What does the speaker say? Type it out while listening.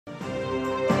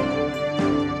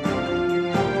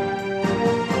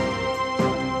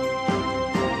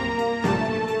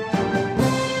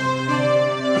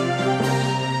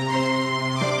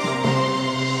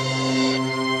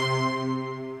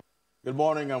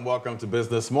morning and welcome to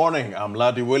Business Morning. I'm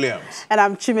Ladi Williams. And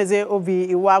I'm Chimeze Obi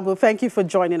Iwago. Thank you for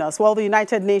joining us. Well, the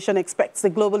United Nations expects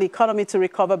the global economy to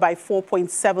recover by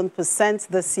 4.7%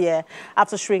 this year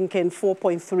after shrinking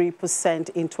 4.3%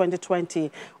 in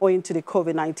 2020 owing to the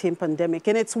COVID-19 pandemic.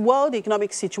 In its World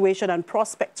Economic Situation and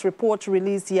Prospects report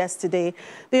released yesterday,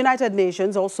 the United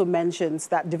Nations also mentions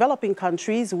that developing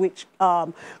countries, which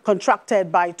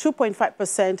contracted by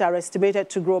 2.5%, are estimated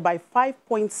to grow by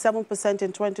 5.7%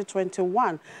 in 2021.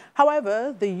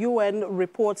 However, the UN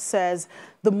report says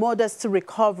the modest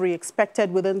recovery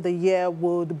expected within the year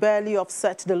would barely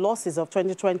offset the losses of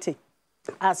 2020,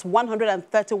 as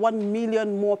 131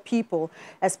 million more people,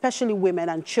 especially women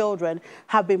and children,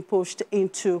 have been pushed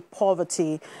into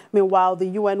poverty. Meanwhile, the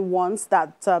UN warns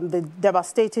that the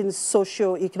devastating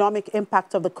socio-economic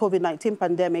impact of the COVID-19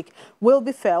 pandemic will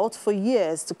be felt for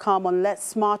years to come unless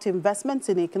smart investments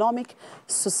in economic,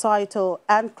 societal,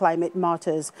 and climate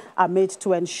matters are made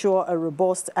to ensure a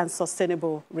robust and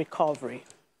sustainable recovery.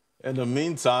 In the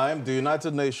meantime, the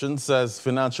United Nations says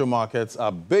financial markets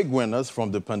are big winners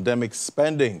from the pandemic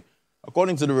spending.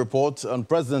 According to the report,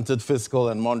 unprecedented fiscal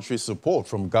and monetary support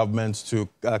from governments to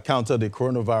counter the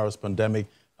coronavirus pandemic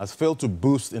has failed to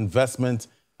boost investment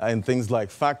in things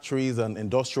like factories and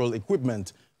industrial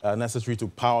equipment necessary to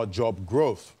power job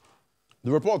growth. The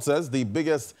report says the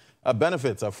biggest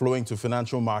benefits are flowing to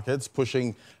financial markets,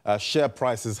 pushing share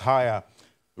prices higher.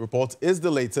 The report is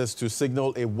the latest to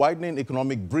signal a widening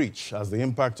economic breach as the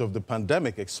impact of the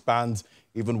pandemic expands,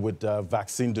 even with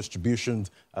vaccine distribution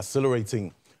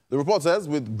accelerating. The report says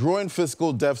with growing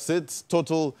fiscal deficits,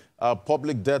 total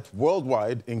public debt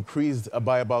worldwide increased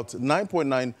by about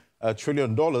 $9.9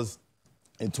 trillion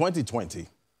in 2020.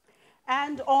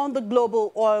 And on the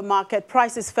global oil market,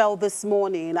 prices fell this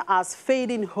morning as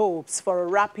fading hopes for a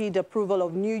rapid approval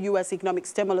of new U.S. economic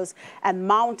stimulus and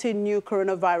mounting new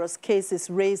coronavirus cases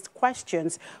raised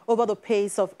questions over the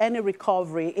pace of any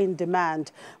recovery in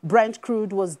demand. Brent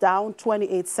crude was down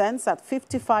 28 cents at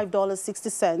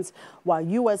 $55.60, while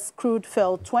U.S. crude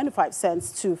fell 25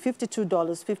 cents to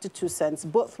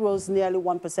 $52.52. Both rose nearly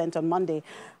 1% on Monday.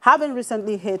 Having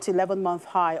recently hit 11-month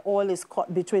high, oil is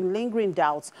caught between lingering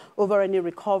doubts over any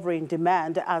recovery in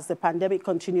demand as the pandemic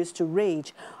continues to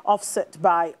rage, offset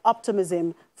by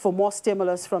optimism for more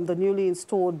stimulus from the newly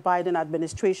installed Biden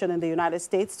administration in the United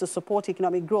States to support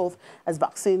economic growth as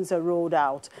vaccines are rolled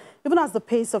out. Even as the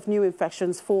pace of new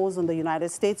infections falls in the United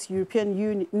States,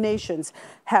 European nations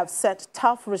have set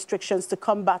tough restrictions to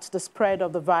combat the spread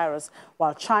of the virus,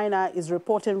 while China is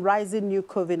reporting rising new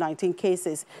COVID-19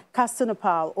 cases, casting a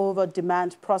pall over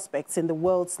demand prospects in the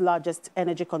world's largest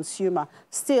energy consumer.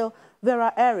 Still, there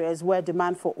are areas where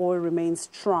demand for oil remains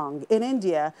strong. In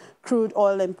India, crude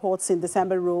oil imports in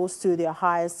December rose to their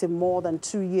highest in more than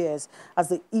 2 years as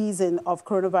the easing of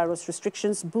coronavirus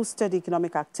restrictions boosted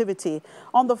economic activity.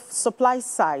 On the supply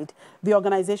side, the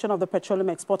Organization of the Petroleum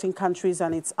Exporting Countries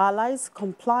and its allies'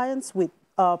 compliance with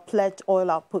pledged oil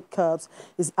output curbs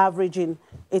is averaging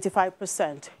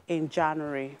 85% in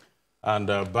January. And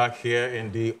back here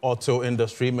in the auto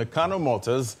industry, Meccano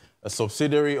Motors, a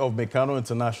subsidiary of Meccano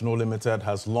International Limited,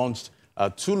 has launched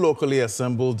 2 locally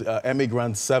assembled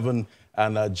Emigrant 7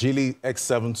 and Geely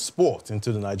X7 Sport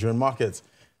into the Nigerian market.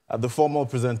 At the formal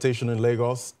presentation in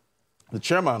Lagos, the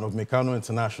chairman of Meccano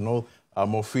International,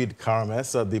 Mofid Karames,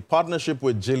 said the partnership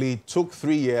with Geely took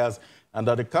 3 years and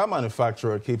that the car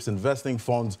manufacturer keeps investing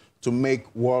funds to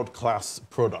make world-class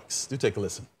products. Do take a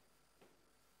listen.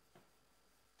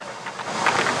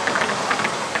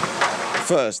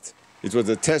 First, it was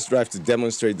a test drive to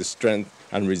demonstrate the strength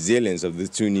and resilience of the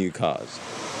 2 new cars,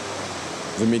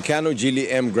 the Meccano Geely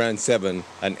M Grand 7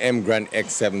 and M Grand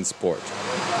X7 Sport.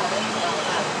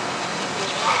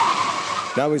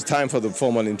 Now it's time for the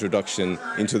formal introduction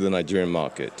into the Nigerian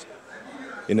market.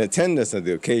 In attendance at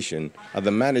the occasion are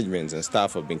the management and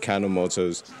staff of Meccano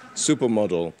Motors,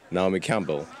 supermodel Naomi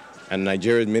Campbell, and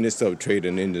Nigeria's Minister of Trade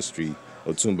and Industry,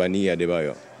 Otunbani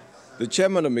Adebayo. The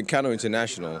chairman of Meccano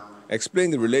International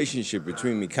explained the relationship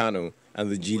between Meccano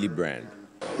and the Geely brand.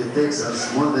 It takes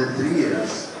us more than 3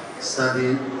 years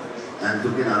studying and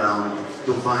looking around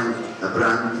to find a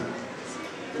brand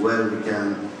where we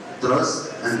can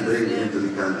trust and bring into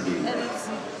the country.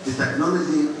 The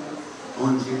technology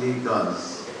on Geely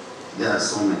cars, there are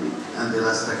so many. And the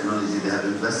last technology, they have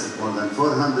invested more than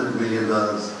 $400 million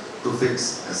to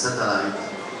fix a satellite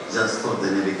just for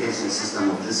the navigation system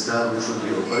of this car, which will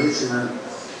be operational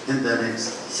in the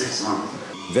next 6 months.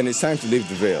 Then it's time to lift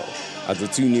the veil as the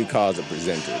 2 new cars are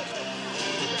presented.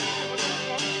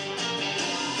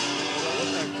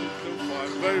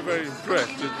 I'm very, very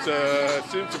impressed. It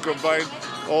seems to combine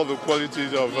all the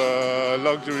qualities of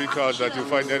luxury cars that you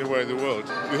find anywhere in the world.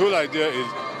 The whole idea is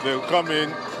they'll come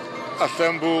in,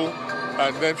 assemble,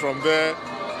 and then from there,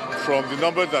 from the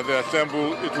numbers that they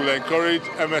assemble, it will encourage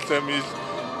SMEs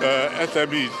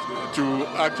to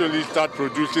actually start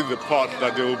producing the parts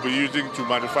that they will be using to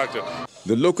manufacture.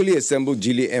 The locally assembled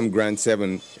Geely M Grand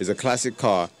 7 is a classic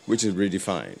car which is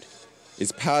redefined.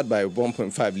 It's powered by a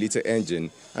 1.5-litre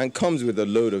engine and comes with a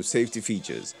load of safety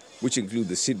features, which include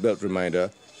the seatbelt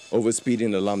reminder,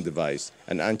 overspeeding alarm device,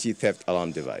 and anti-theft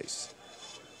alarm device.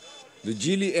 The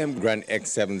Geely M Grand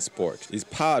X7 Sport is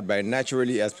powered by a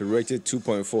naturally aspirated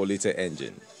 2.4-litre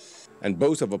engine and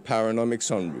boasts of a panoramic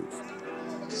sunroof.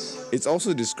 It's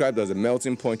also described as a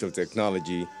melting point of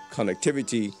technology,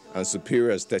 connectivity, and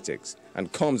superior aesthetics,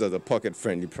 and comes at a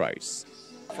pocket-friendly price.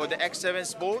 For the X7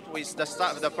 Sport,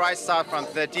 the price starts from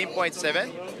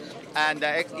 13.7, and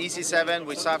the EC7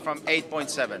 we start from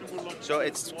 8.7. So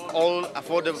it's all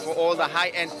affordable for all the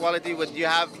high-end quality. You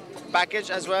have package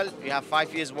as well. You have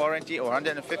 5 years warranty or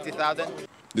 150,000.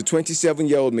 The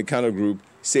 27-year-old Meccano Group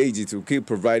says it will keep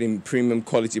providing premium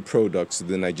quality products to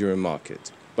the Nigerian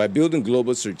market by building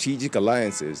global strategic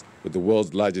alliances with the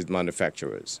world's largest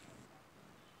manufacturers.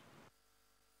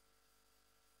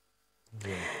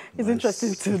 Yeah, it's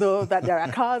interesting to know that there are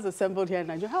cars assembled here in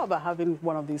Nigeria. How about having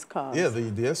one of these cars? Yeah, the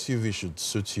SUV should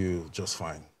suit you just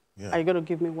fine. Yeah. Are you going to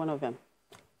give me one of them?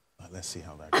 Let's see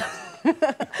how that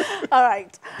goes. All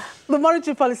right. The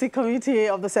Monetary Policy Committee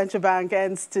of the Central Bank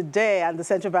ends today, and the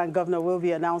Central Bank Governor will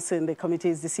be announcing the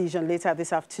committee's decision later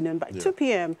this afternoon by 2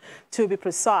 p.m. to be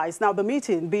precise. Now, the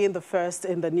meeting, being the first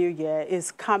in the new year,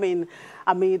 is coming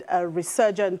amid a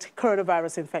resurgent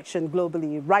coronavirus infection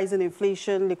globally, rising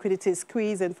inflation, liquidity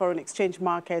squeeze in foreign exchange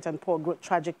market, and poor growth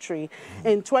trajectory.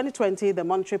 In 2020, the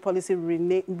monetary policy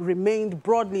remained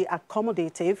broadly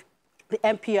accommodative. The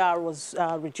MPR was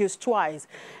reduced twice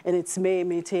in its May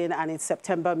meeting and its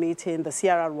September meeting. The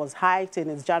CRR was hiked in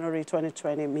its January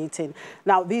 2020 meeting.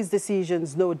 Now, these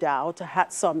decisions, no doubt,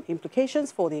 had some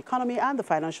implications for the economy and the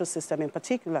financial system in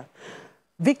particular.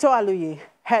 Victor Aluyi,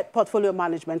 Head Portfolio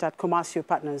Management at Commercio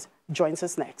Partners, joins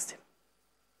us next.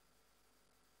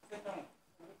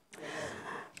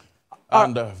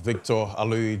 And Victor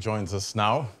Aluyi joins us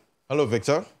now. Hello,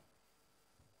 Victor.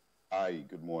 Hi,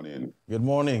 good morning. Good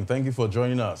morning. Thank you for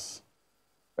joining us.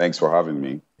 Thanks for having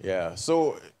me. Yeah,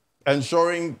 so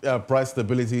ensuring price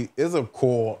stability is a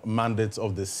core mandate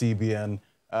of the CBN.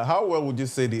 How well would you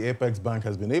say the Apex Bank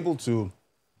has been able to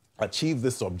achieve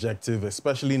this objective,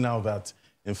 especially now that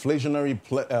inflationary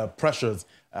pressures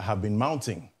have been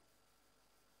mounting?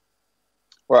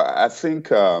 Well, I think,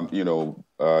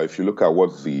 if you look at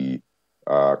what the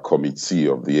committee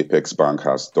of the Apex Bank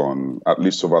has done, at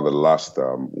least over the last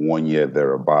 1 year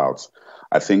thereabouts,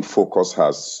 I think focus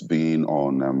has been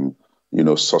on,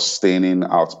 sustaining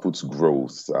output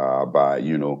growth by,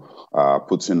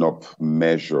 putting up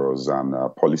measures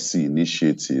and policy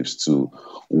initiatives to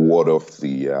ward off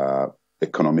the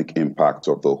economic impact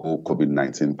of the whole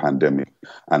COVID-19 pandemic.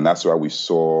 And that's why we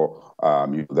saw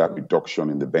that reduction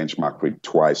in the benchmark rate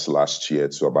twice last year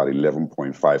to about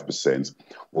 11.5%.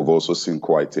 We've also seen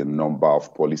quite a number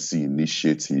of policy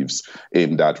initiatives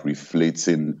aimed at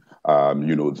reflating,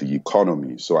 the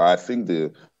economy. So I think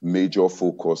the major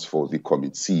focus for the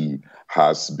committee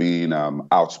has been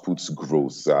output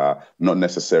growth, not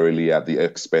necessarily at the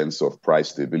expense of price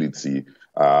stability.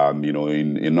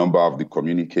 In a number of the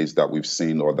communiques that we've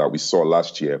seen or that we saw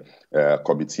last year,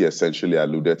 committee essentially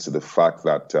alluded to the fact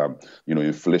that,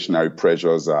 inflationary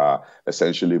pressures are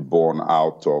essentially born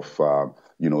out of,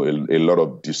 a lot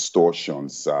of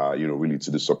distortions, really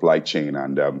to the supply chain.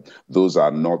 And those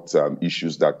are not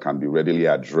issues that can be readily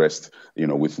addressed,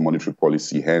 with monetary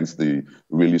policy, hence the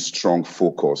really strong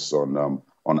focus on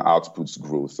output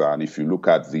growth. And if you look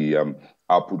at the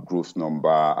output growth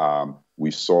number, we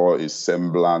saw a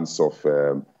semblance of,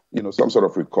 some sort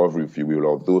of recovery, if you will,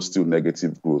 although still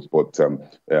negative growth, but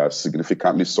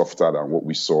significantly softer than what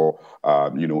we saw,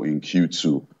 in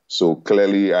Q2. So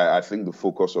clearly, I think the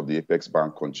focus of the Apex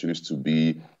Bank continues to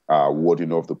be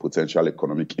warding off the potential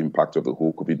economic impact of the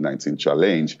whole COVID-19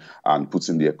 challenge and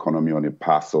putting the economy on a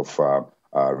path of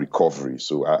recovery.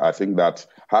 So I think that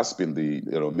has been the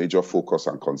major focus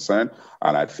and concern,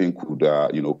 and I think would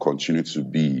continue to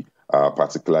be,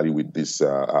 particularly with this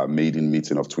maiden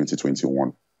meeting of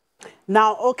 2021.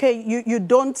 Now, okay, you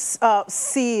don't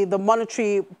see the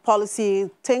monetary policy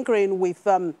tinkering with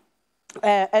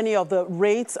any of the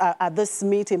rates at this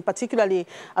meeting, particularly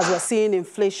as we're seeing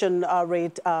inflation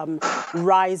rate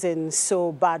rising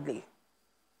so badly.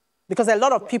 Because a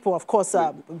lot of people, of course,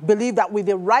 believe that with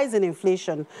the rise in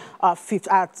inflation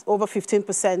at over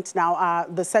 15% now,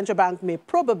 the central bank may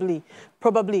probably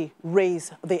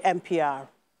raise the MPR.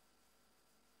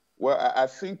 Well, I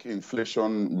think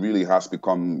inflation really has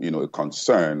become, a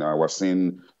concern. We're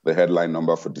seeing the headline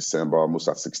number for December almost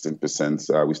at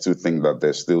 16%. We still think that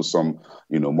there's still some,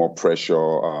 more pressure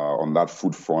on that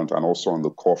food front and also on the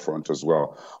core front as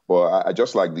well. But I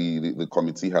just like the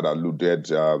committee had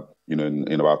alluded,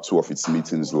 in about 2 of its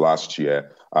meetings last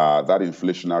year, that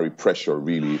inflationary pressure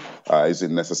really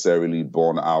isn't necessarily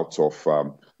born out of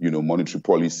monetary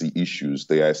policy issues.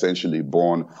 They are essentially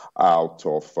born out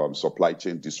of supply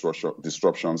chain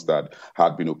disruptions that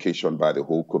had been occasioned by the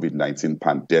whole COVID-19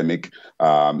 pandemic.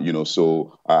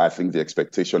 So I think the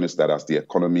expectation is that as the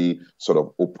economy sort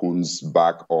of opens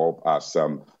back up, as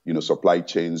supply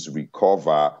chains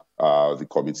recover, the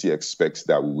committee expects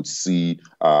that we would see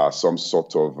some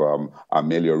sort of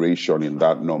amelioration in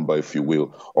that number, if you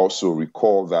will. Also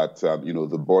recall that,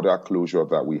 the border closure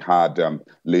that we had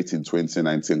late in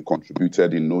 2019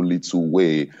 contributed in no little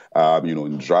way,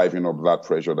 in driving up that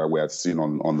pressure that we had seen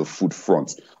on the food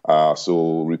front.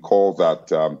 So recall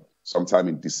that sometime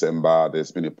in December,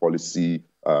 there's been a policy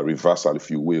reversal, if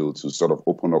you will, to sort of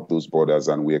open up those borders.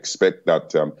 And we expect that,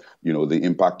 the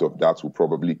impact of that will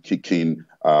probably kick in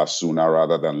sooner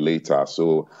rather than later.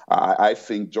 So I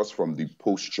think just from the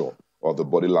posture or the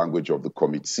body language of the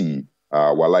committee,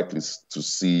 we're likely to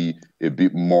see a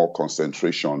bit more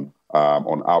concentration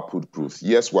on output growth.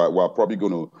 Yes, we're probably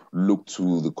going to look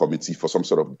to the committee for some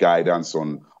sort of guidance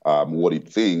on what it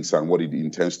thinks and what it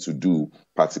intends to do,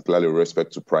 particularly with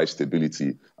respect to price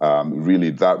stability. Really,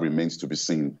 that remains to be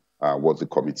seen what the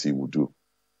committee will do.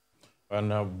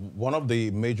 And one of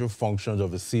the major functions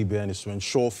of the CBN is to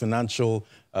ensure financial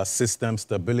system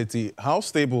stability. How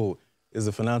stable is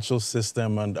the financial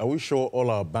system, and are we sure all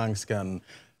our banks can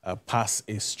pass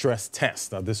a stress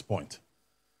test at this point?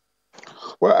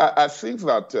 Well, I think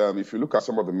that if you look at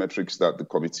some of the metrics that the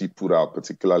committee put out,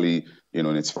 particularly in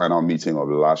its final meeting of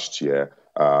last year,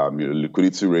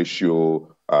 liquidity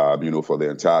ratio, for the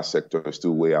entire sector is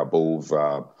still way above,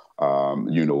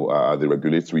 the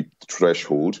regulatory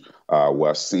threshold.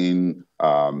 We're seeing,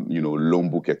 loan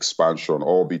book expansion,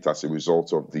 albeit as a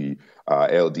result of the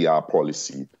LDR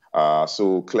policy.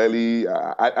 So clearly,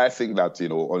 I think that,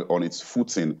 on its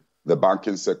footing, the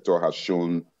banking sector has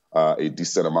shown a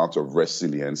decent amount of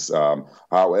resilience.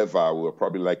 However, we'll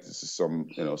probably like to see some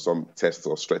tests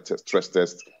or stress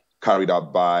tests carried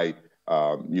out by,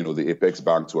 the Apex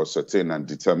Bank to ascertain and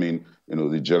determine,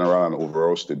 the general and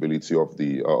overall stability of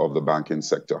the banking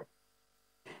sector.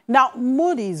 Now,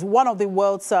 Moody's, one of the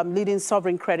world's leading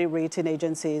sovereign credit rating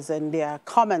agencies, in their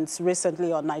comments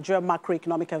recently on Nigeria's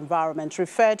macroeconomic environment,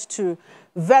 referred to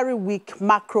very weak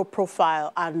macro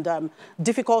profile and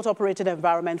difficult operating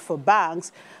environment for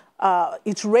banks.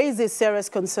 It raises serious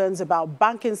concerns about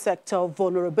banking sector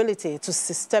vulnerability to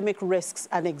systemic risks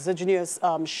and exogenous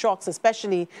shocks,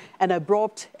 especially an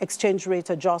abrupt exchange rate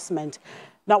adjustment.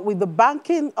 Now, with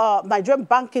the Nigerian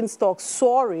banking stocks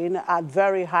soaring at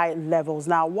very high levels,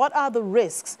 now, what are the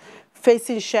risks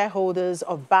facing shareholders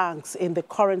of banks in the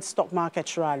current stock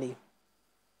market rally?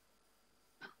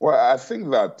 Well, I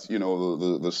think that,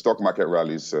 the stock market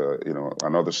rally is,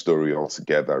 another story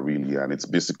altogether, really. And it's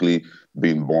basically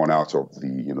being born out of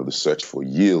the search for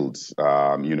yields.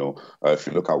 If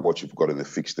you look at what you've got in the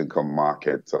fixed income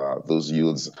market, those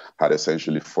yields had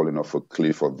essentially fallen off a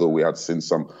cliff, although we had seen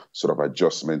some sort of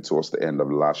adjustment towards the end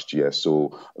of last year.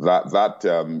 So that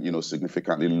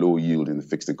significantly low yield in the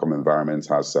fixed income environment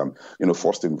has,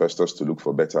 forced investors to look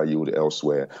for better yield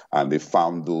elsewhere. And they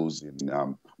found those in,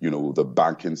 the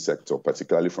banking sector,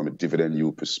 particularly from a dividend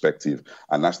yield perspective.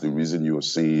 And that's the reason you're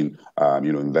seeing,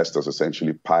 investors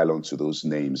essentially pile onto those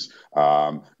names.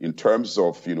 In terms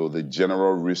of, the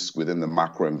general risk within the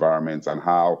macro environment and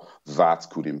how that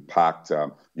could impact,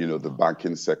 the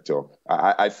banking sector,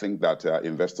 I think that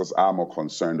investors are more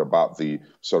concerned about the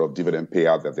sort of dividend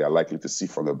payout that they are likely to see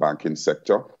from the banking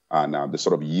sector and the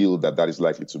sort of yield that is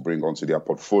likely to bring onto their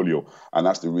portfolio. And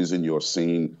that's the reason you're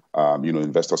seeing,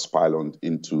 investors pile on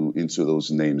into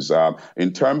those names.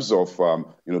 In terms of,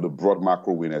 the broad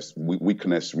macro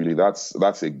weakness, really,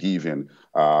 that's a given,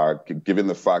 given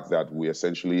the fact that we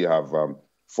essentially have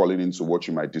falling into what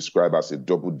you might describe as a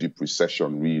double dip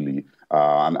recession, really.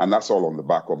 And that's all on the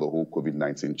back of the whole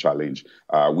COVID-19 challenge.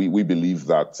 We believe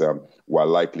that we're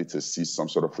likely to see some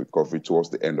sort of recovery towards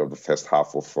the end of the first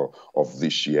half of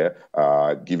this year,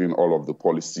 given all of the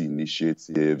policy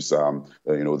initiatives, the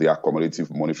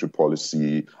accommodative monetary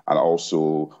policy, and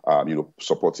also,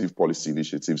 supportive policy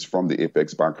initiatives from the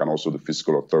Apex Bank and also the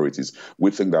fiscal authorities.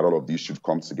 We think that all of these should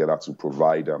come together to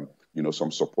provide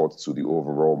some support to the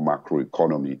overall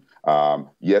macroeconomy.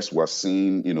 Yes, we're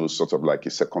seeing, sort of like a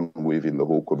second wave in the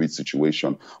whole COVID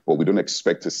situation, but we don't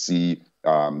expect to see,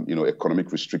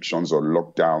 economic restrictions or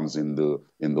lockdowns in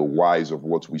the wise of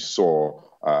what we saw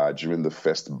during the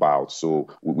first bout. So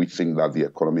we think that the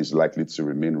economy is likely to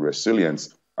remain resilient,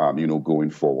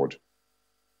 going forward.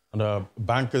 And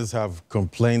bankers have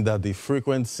complained that the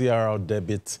frequent CRR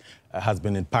debit has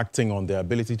been impacting on their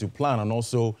ability to plan and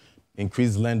also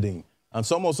increase lending. And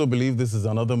some also believe this is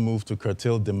another move to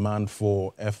curtail demand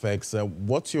for FX.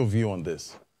 What's your view on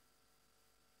this?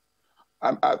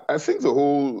 I think the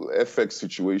whole FX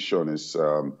situation is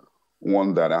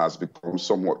one that has become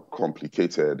somewhat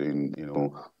complicated in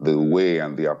the way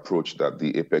and the approach that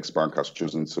the Apex Bank has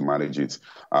chosen to manage it.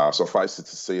 Suffice it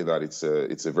to say that it's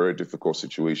a very difficult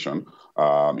situation,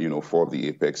 for the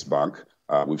Apex Bank.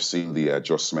 We've seen the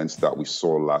adjustments that we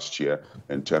saw last year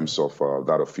in terms of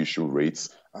that official rates,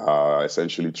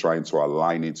 essentially trying to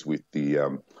align it with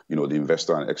the the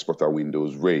investor and exporter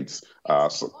windows rates,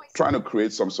 so trying to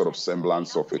create some sort of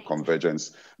semblance of a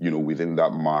convergence, within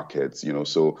that market,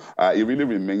 So it really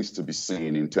remains to be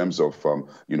seen in terms of,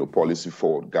 policy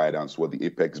forward guidance, what the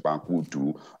Apex Bank would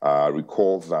do.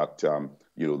 Recall that,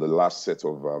 the last set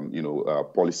of,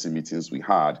 policy meetings we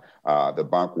had, the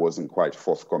bank wasn't quite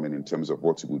forthcoming in terms of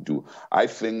what it would do. I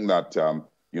think that, the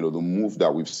move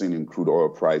that we've seen in crude oil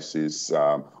prices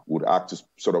would act to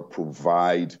sort of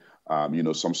provide,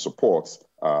 some support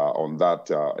on that,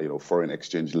 foreign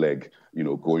exchange leg,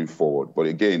 going forward. But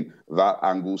again, that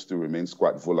angle still remains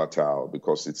quite volatile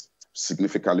because it's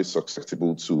significantly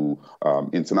susceptible to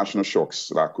international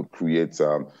shocks that could create,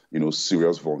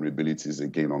 serious vulnerabilities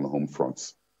again on the home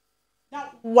front. Now,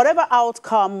 whatever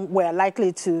outcome we're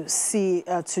likely to see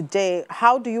today,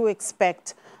 how do you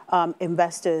expect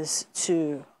investors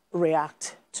to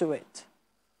react to it?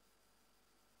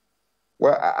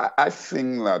 Well, I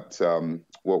think that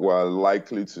what we're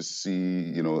likely to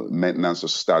see, maintenance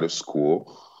of status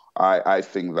quo. I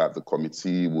think that the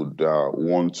committee would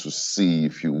want to see,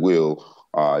 if you will,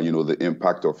 the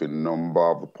impact of a number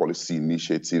of policy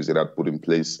initiatives that had put in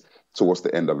place towards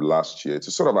the end of last year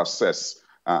to sort of assess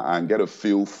and get a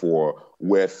feel for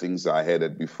where things are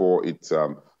headed before it,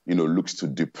 looks to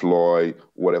deploy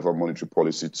whatever monetary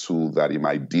policy tool that it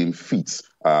might deem fit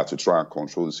to try and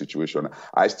control the situation.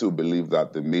 I still believe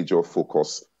that the major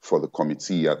focus for the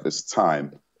committee at this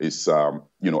time is,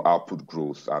 output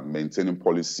growth and maintaining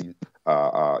policy,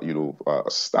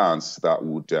 stance that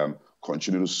would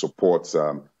continue to support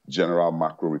general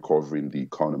macro recovery in the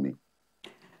economy.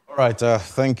 All right.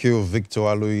 Thank you, Victor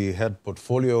Aluyi, Head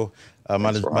Portfolio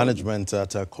Management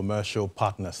at Commercial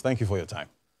Partners. Thank you for your time.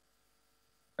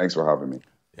 Thanks for having me.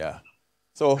 Yeah.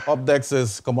 So up next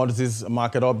is Commodities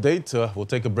Market Update. We'll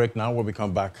take a break now. When we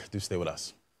come back, do stay with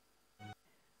us.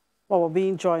 Well, we're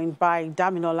being joined by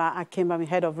Damilola Akimbami,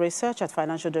 Head of Research at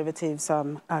Financial Derivatives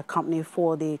Company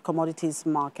for the Commodities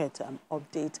Market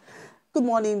Update. Good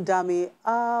morning, Dami.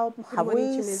 Have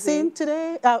we seen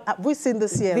today? Have we seen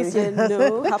this year? This year,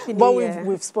 no. Happy New Year.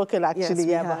 We've spoken actually,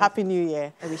 yes, but Happy New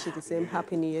Year. I wish you the same.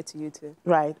 Happy New Year to you too.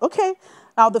 Right. Okay.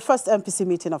 Now, the first MPC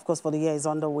meeting, of course, for the year is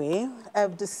underway.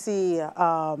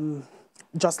 FDC,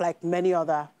 just like many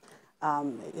other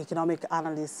economic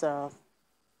analysts,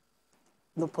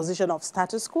 the position of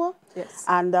status quo. Yes.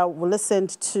 And we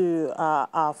listened to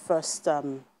our first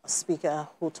speaker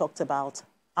who talked about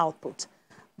output.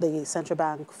 The central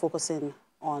bank focusing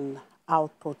on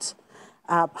output.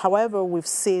 However, we've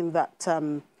seen that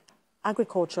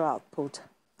agricultural output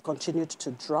continued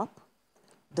to drop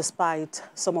despite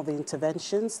some of the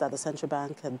interventions that the central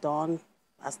bank had done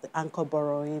as the anchor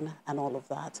borrowing and all of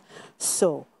that.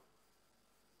 So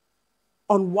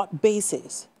on what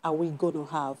basis are we going to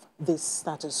have this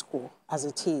status quo as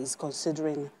it is,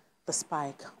 considering the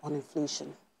spike on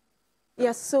inflation?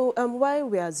 Yes, so why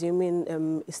we're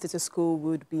assuming a status quo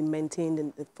would be maintained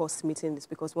in the first meeting is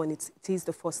because, one, it is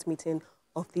the first meeting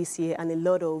of this year, and a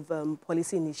lot of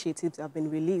policy initiatives have been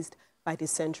released by the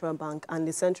central bank. And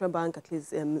the central bank, at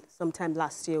least sometime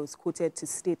last year, was quoted to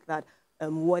state that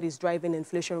what is driving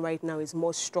inflation right now is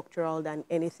more structural than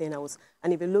anything else.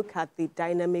 And if you look at the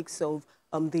dynamics of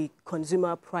the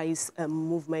consumer price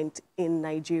movement in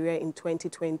Nigeria in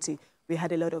 2020, we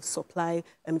had a lot of supply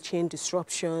chain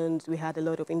disruptions, we had a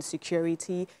lot of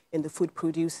insecurity in the food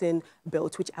producing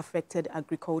belt, which affected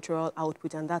agricultural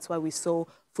output, and that's why we saw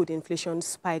food inflation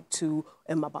spike to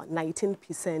about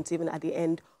 19%, even at the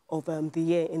end of the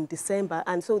year in December.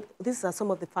 And so these are some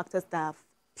of the factors that are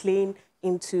playing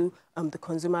into the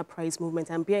consumer price movement.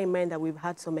 And bear in mind that we've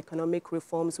had some economic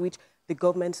reforms which the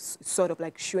government's sort of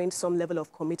like showing some level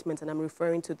of commitment, and I'm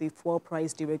referring to the fuel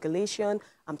price deregulation,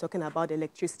 I'm talking about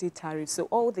electricity tariffs. So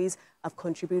all these have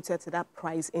contributed to that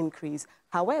price increase.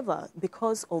 However,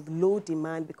 because of low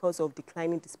demand, because of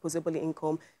declining disposable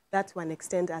income, that to an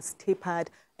extent has tapered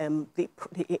the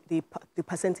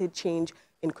percentage change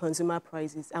in consumer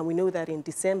prices. And we know that in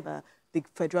December, the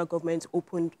federal government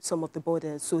opened some of the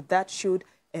borders. So that should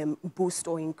boost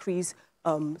or increase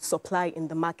supply in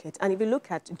the market. And if you look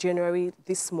at January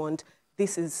this month,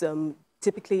 this is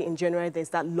typically in January, there's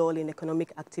that lull in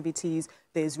economic activities,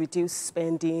 there's reduced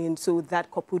spending. So that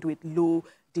coupled with low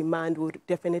demand would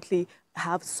definitely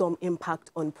have some impact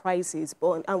on prices.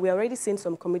 And we're already seeing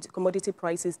some commodity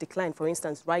prices decline. For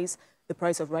instance, rice, the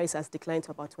price of rice has declined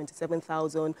to about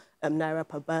 27,000 naira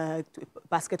per bag.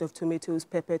 Basket of tomatoes,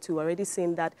 pepper too, already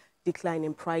seeing that decline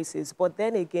in prices. But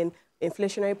then again,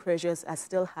 inflationary pressures are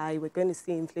still high. We're going to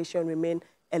see inflation remain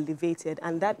elevated,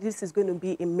 and that this is going to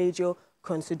be a major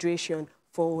consideration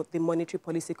for the Monetary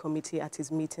Policy Committee at its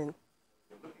meeting.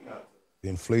 The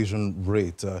inflation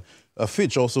rate.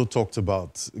 Fitch also talked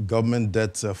about government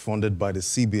debt funded by the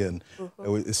CBN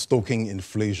stoking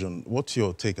inflation. What's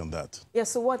your take on that? Yeah,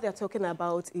 so what they're talking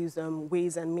about is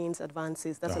ways and means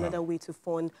advances. That's another way to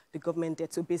fund the government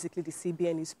debt. So basically the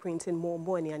CBN is printing more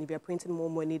money, and if you're printing more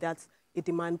money, that's a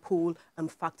demand pool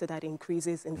factor that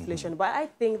increases inflation. But I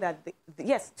think that,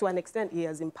 yes, to an extent, it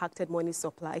has impacted money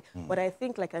supply. But I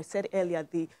think, like I said earlier,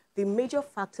 the major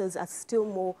factors are still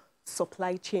more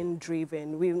supply chain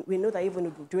driven. We know that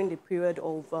even during the period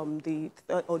of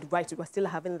we're still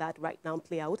having that right now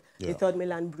play out. Yeah. The Third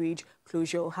Mainland Bridge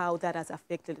closure, how that has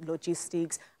affected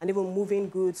logistics and even moving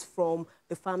goods from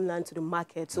the farmland to the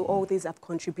market. So all these have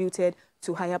contributed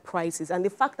to higher prices. And the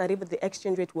fact that even the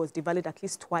exchange rate was devalued at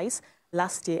least twice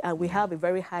last year, and we have a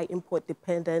very high import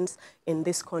dependence in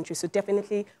this country. So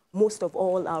definitely most of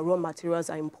all our raw materials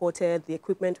are imported, the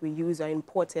equipment we use are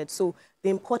imported. So the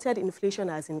imported inflation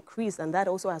has increased, and that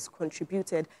also has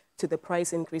contributed to the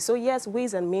price increase. So yes,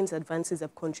 ways and means advances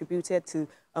have contributed to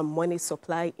money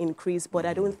supply increase, but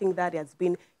I don't think that has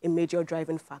been a major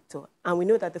driving factor. And we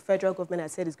know that the federal government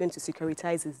has said it's going to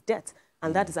securitize its debt,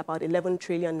 and that is about 11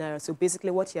 trillion naira. So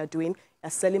basically what you're doing, you're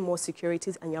selling more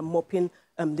securities and you're mopping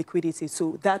liquidity.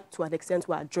 So that, to an extent,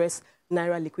 will address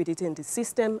naira liquidity in the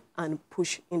system and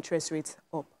push interest rates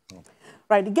up.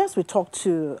 Right, the guest we talked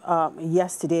to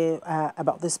yesterday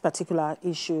about this particular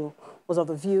issue was of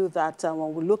the view that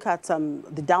when we look at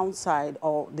the downside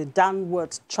or the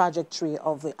downward trajectory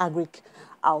of the agric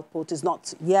output is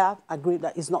not, agreed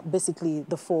that it's not basically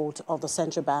the fault of the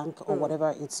central bank or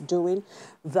whatever it's doing,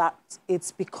 that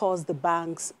it's because the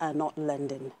banks are not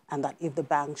lending, and that if the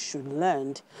banks should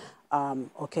lend, then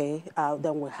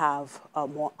we'll have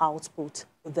more output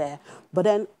there. But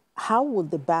then how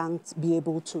would the banks be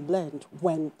able to lend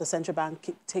when the central bank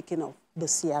keep taking off the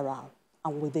CRR?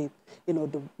 And with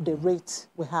the rate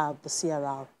we have, the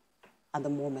CRR at the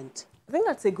moment? I think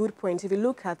that's a good point. If you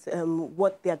look at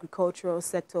what the agricultural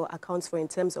sector accounts for in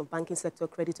terms of banking sector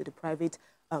credit to the private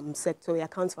sector, it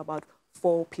accounts for about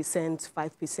 4%,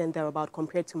 5% thereabout,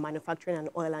 compared to manufacturing and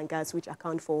oil and gas, which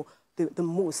account for the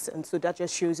most. And so that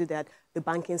just shows you that the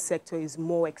banking sector is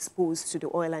more exposed to the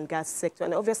oil and gas sector.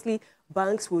 And obviously,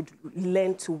 banks would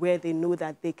lend to where they know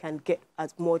that they can get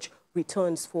as much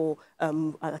returns for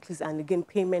at least, and again,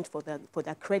 payment for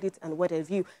their credit and what have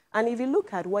you. And if you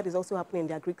look at what is also happening in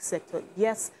the agri sector,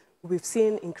 yes, we've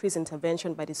seen increased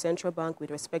intervention by the central bank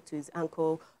with respect to its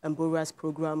Anchor and Borrowers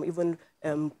program, even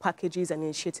packages and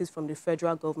initiatives from the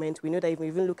federal government. We know that if we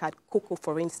even look at cocoa,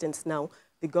 for instance, now,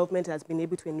 the government has been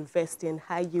able to invest in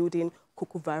high-yielding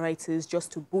cocoa varieties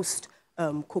just to boost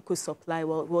cocoa supply.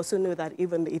 Well, we also know that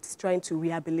even it's trying to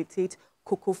rehabilitate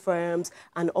cocoa farms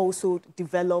and also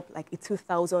develop like a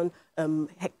 2,000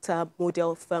 hectare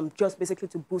model farm just basically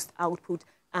to boost output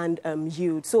and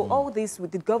yield. So all this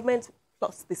with the government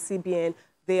plus the CBN,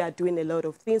 they are doing a lot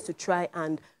of things to try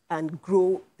and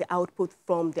grow the output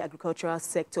from the agricultural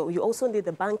sector. You also need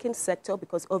the banking sector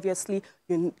because obviously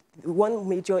one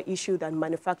major issue that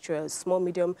manufacturers, small,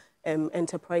 medium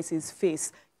enterprises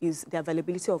face is the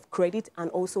availability of credit and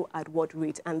also at what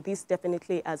rate. And this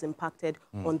definitely has impacted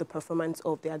on the performance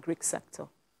of the agri sector.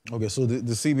 Okay, so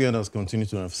the CBN has continued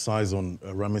to emphasize on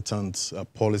remittance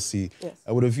policy. Yes.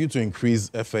 With a view to increase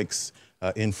FX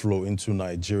inflow into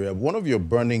Nigeria. One of your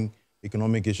burning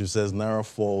economic issues says Naira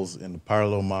falls in the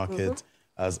parallel market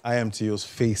as IMTOs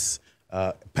face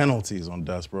penalties on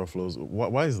diaspora flows.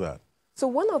 Why is that? So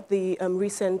one of the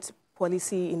recent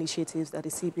policy initiatives that the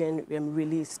CBN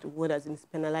released, what has been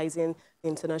penalizing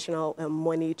international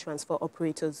money transfer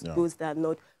operators, those that are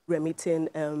not remitting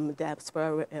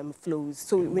diaspora flows.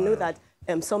 So we know that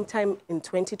sometime in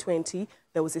 2020,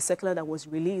 there was a circular that was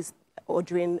released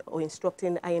ordering or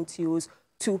instructing IMTOs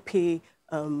to pay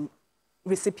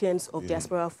recipients of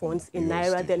diaspora funds in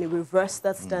Naira, then it reversed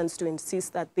that stance to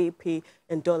insist that they pay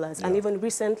in dollars. And even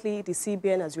recently, the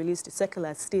CBN has released a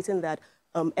circular stating that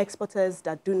exporters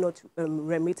that do not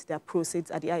remit their proceeds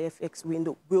at the IFX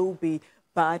window will be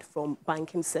barred from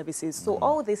banking services. So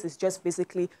all this is just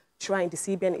basically the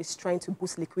CBN is trying to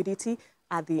boost liquidity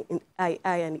at the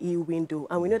I&E window.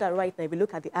 And we know that right now, if you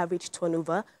look at the average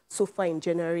turnover, so far in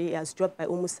January, it has dropped by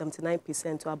almost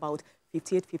 79% to about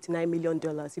 $59 million.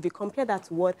 If you compare that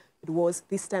to what it was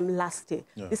this time last year,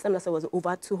 this time last year was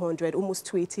over 200, almost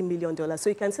 $280 million. So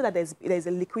you can see that there's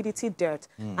a liquidity dearth,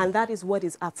 and that is what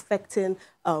is affecting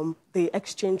the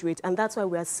exchange rate. And that's why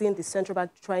we are seeing the central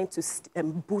bank trying to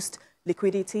boost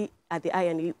liquidity at the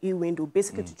I&E window,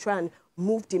 basically to try and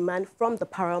move demand from the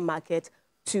parallel market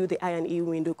to the I&E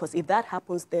window, because if that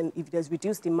happens, then if there's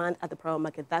reduced demand at the parallel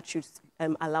market, that should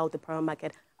allow the parallel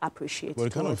market appreciate. But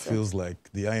it kind of feels like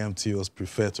the IMTOs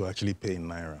prefer to actually pay in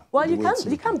Naira. Well, you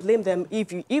can't blame them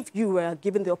if you were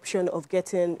given the option of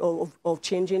getting of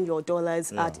changing your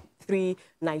dollars at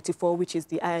 394, which is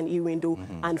the I&E window,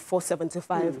 and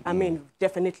 475. I mean,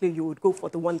 definitely you would go for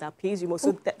the one that pays you more.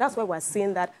 So that's why we're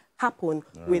seeing that happen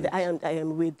with the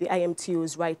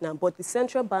IMTOs right now. But the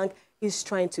central bank is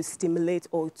trying to stimulate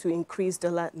or to increase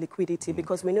dollar liquidity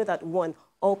because we know that, one,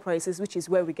 oil prices, which is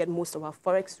where we get most of our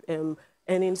forex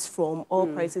earnings from, oil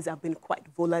prices have been quite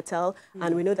volatile.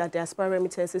 And we know that diaspora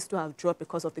remittances still have dropped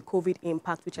because of the COVID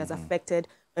impact, which has affected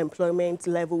employment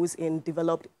levels in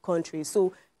developed countries.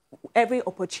 So every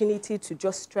opportunity to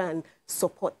just try and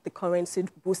support the currency,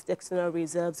 boost external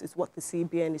reserves is what the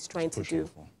CBN is trying to do.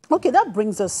 Okay, that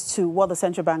brings us to what the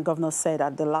central bank governor said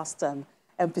at the last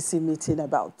MPC meeting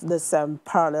about this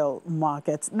parallel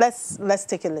market. Let's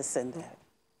take a listen there.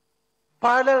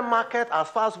 Parallel market, as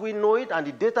far as we know it and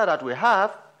the data that we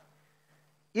have,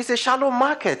 is a shallow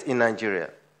market in Nigeria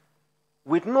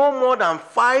with no more than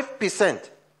 5%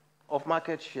 of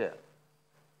market share.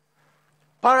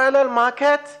 Parallel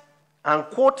market, and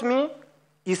quote me,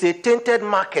 is a tainted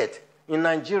market in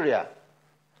Nigeria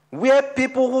where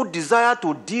people who desire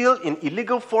to deal in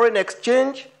illegal foreign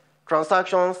exchange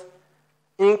transactions,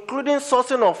 including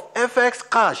sourcing of FX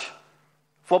cash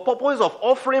for purposes of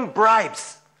offering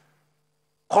bribes,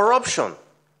 corruption,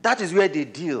 that is where they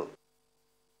deal.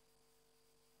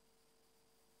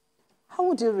 How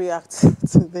would you react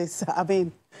to this? I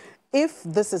mean, if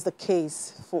this is the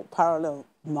case for parallel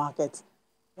markets,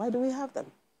 why do we have them?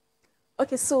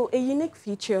 Okay, so a unique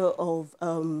feature of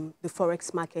the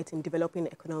forex market in developing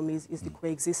economies is the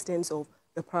coexistence of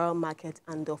the parallel market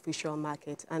and the official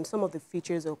market. And some of the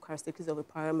features or characteristics of a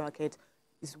parallel market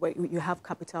is where you have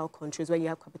capital controls, where you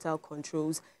have capital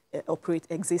controls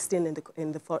existing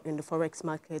in the forex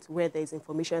market, where there is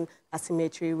information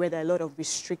asymmetry, where there are a lot of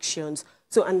restrictions.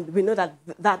 So, and we know that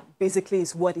that basically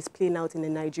is what is playing out in the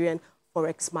Nigerian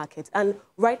forex market. And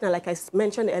right now, like I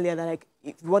mentioned earlier, that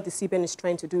what the CBN is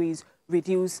trying to do is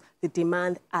reduce the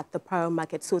demand at the parallel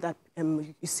market so that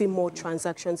you see more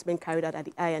transactions being carried out at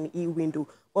the I&E window.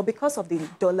 Well, because of the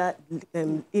dollar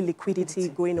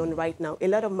illiquidity going on right now, a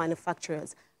lot of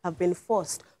manufacturers have been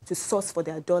forced to source for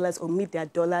their dollars or meet their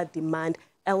dollar demand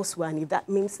elsewhere. And if that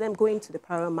means them going to the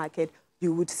parallel market,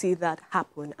 you would see that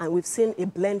happen. And we've seen a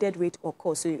blended rate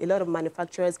occur. So a lot of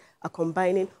manufacturers are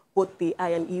combining both the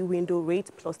I&E window rate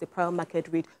plus the parallel market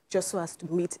rate just so as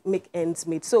to make ends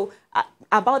meet. So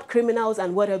about criminals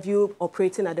and what have you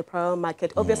operating at the parallel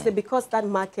market, obviously because that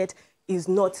market is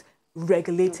not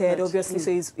regulated, obviously,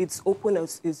 so it's open,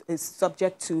 is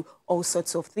subject to all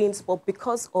sorts of things. But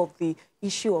because of the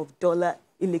issue of dollar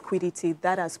illiquidity,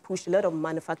 that has pushed a lot of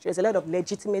manufacturers, a lot of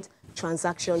legitimate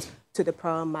transactions to the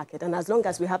parallel market. And as long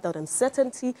as we have that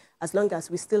uncertainty, as long as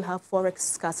we still have forex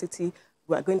scarcity,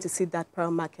 we are going to see that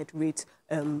parallel market rate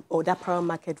or that parallel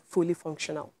market fully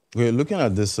functional. We're looking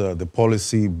at this, the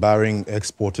policy barring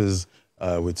exporters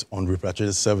with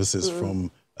unrepatriated services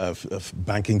from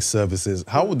banking services.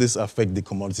 How would this affect the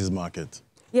commodities market?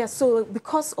 Yeah, so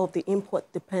because of the import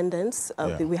dependence,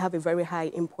 we have a very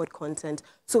high import content.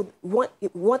 So what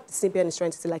CBN is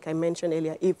trying to say, like I mentioned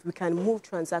earlier, if we can move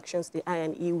transactions to the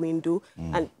I&E window,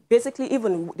 and basically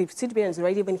even the CBN is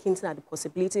already even hinting at the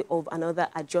possibility of another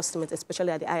adjustment,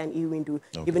 especially at the I&E window.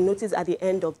 Okay. You will notice at the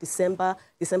end of December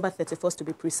 31st to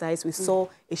be precise, we saw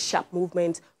a sharp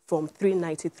movement from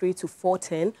 393 to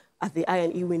 410. At the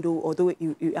I&E window, although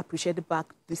you appreciated back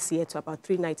this year to about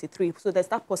 393. So there's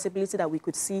that possibility that we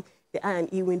could see the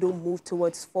I&E window move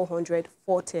towards 400,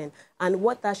 410. And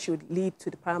what that should lead to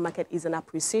the power market is an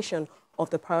appreciation of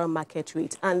the power market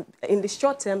rate. And in the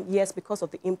short term, yes, because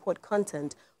of the import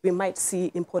content, we might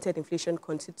see imported inflation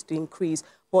continue to increase.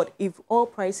 But if oil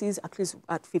prices at least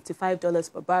at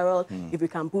 $55 per barrel, if we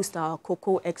can boost our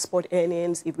cocoa export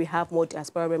earnings, if we have more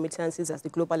diaspora remittances as the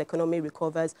global economy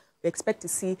recovers, we expect to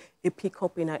see a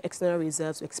pickup in our external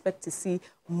reserves. We expect to see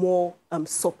more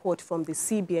support from the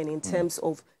CBN in terms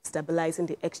of stabilizing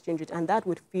the exchange rate, and that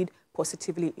would feed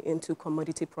positively into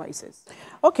commodity prices.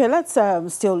 Okay, let's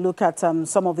still look at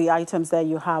some of the items that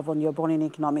you have on your burning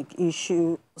economic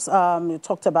issues. You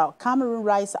talked about Cameroon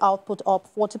rice output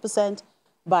up 40%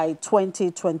 by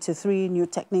 2023, new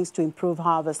techniques to improve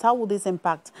harvest. How will this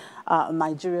impact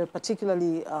Nigeria,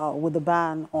 particularly with the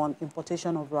ban on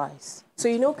importation of rice? So,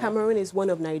 you know, Cameroon is one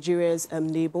of Nigeria's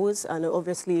neighbors, and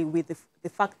obviously with the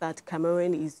fact that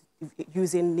Cameroon is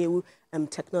using new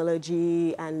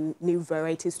technology and new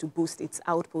varieties to boost its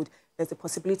output, there's a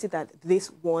possibility that this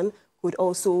one could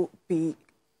also be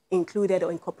included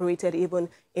or incorporated even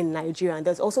in Nigeria. And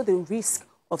there's also the risk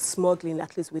of smuggling,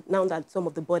 at least with now that some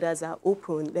of the borders are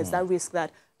open, there's that risk that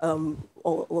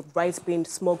of rice being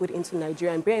smuggled into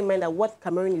Nigeria. And bear in mind that what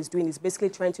Cameroon is doing is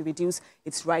basically trying to reduce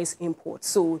its rice imports.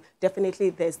 So definitely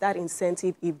there's that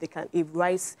incentive if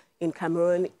rice in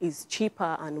Cameroon is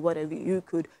cheaper and whatever, you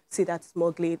could see that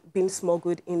being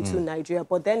smuggled into Nigeria.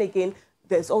 But then again,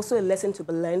 there's also a lesson to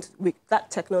be learned with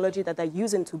that technology that they're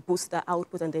using to boost their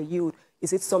output and their yield.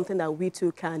 Is it something that we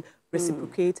too can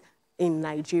reciprocate in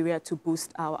Nigeria to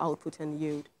boost our output and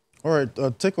yield? All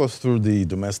right, take us through the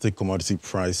domestic commodity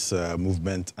price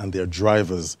movement and their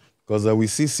drivers, because we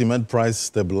see cement price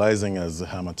stabilizing as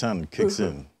Harmattan kicks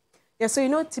in. Yeah, so, you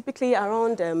know, typically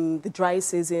around the dry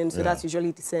season, so that's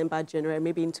usually December, January,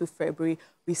 maybe into February,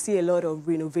 we see a lot of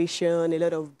renovation, a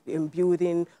lot of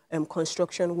building,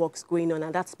 construction works going on,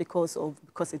 and that's because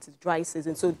it's dry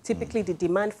season. So typically the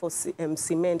demand for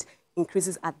cement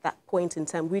increases at that point in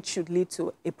time, which should lead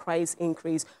to a price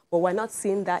increase. But we're not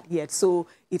seeing that yet. So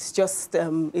it's just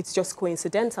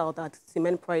coincidental that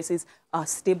cement prices are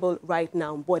stable right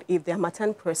now. But if the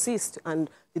Harmattan persists and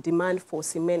the demand for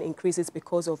cement increases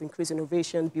because of increased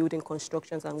innovation, building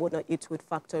constructions and whatnot, it would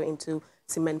factor into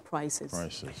cement prices.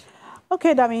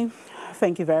 Okay, Dami,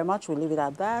 thank you very much. We'll leave it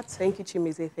at that. Thank you,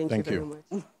 Chimize. Thank you very much.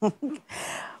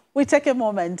 We take a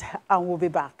moment and we'll be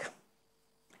back.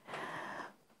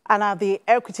 And at the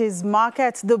equities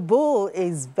market, the bull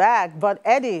is back. But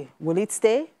Eddie, will it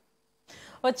stay?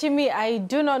 Well, Chimi, I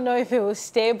do not know if it will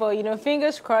stay, but, you know,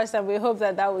 fingers crossed, and we hope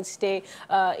that that would stay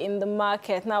in the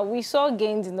market. Now, we saw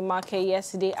gains in the market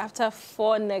yesterday after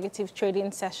 4 negative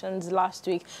trading sessions last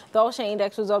week. The All-Share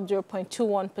Index was up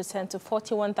 0.21% to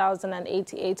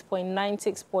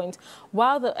 41,088.96 points,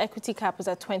 while the equity cap was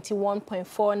at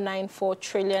 21.494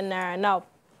 trillion naira. Now,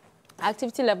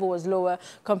 activity level was lower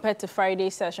compared to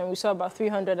Friday's session. We saw about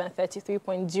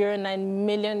 333.09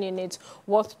 million units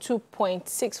worth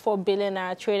 2.64 billion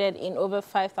naira traded in over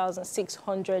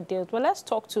 5,600 deals. Well, let's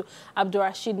talk to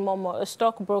Abdulrasheed Momo, a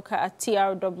stockbroker at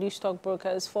TRW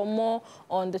Stockbrokers, for more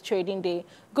on the trading day.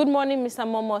 Good morning, Mr.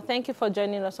 Momo. Thank you for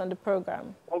joining us on the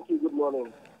program. Thank you. Good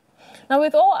morning. Now,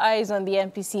 with all eyes on the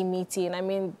MPC meeting, I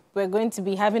mean, we're going to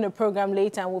be having a program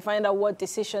later and we'll find out what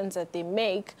decisions that they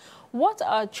make. What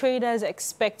are traders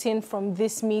expecting from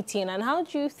this meeting, and how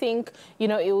do you think, you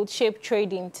know, it would shape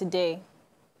trading today?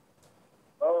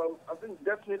 I think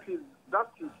definitely that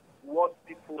is what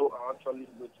people are actually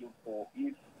looking for.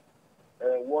 If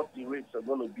what the rates are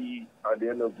going to be at the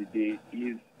end of the day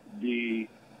is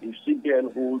if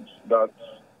CBN holds that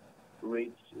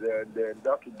rate, then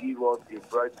that will give us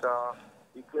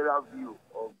a clearer view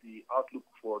of the outlook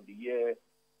for the year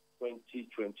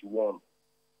 2021.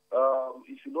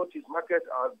 If you notice, markets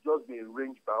have just been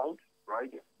range bound,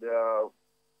 right? The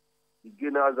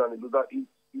gainers and the losers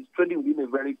is trading within a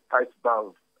very tight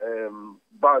band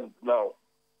now.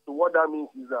 So what that means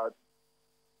is that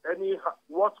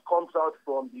what comes out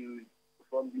from the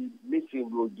meeting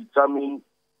will determine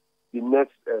the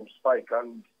next spike,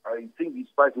 and I think the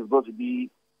spike is going to be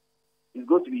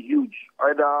huge,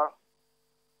 either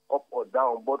up or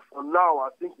down. But for now, I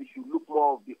think we should look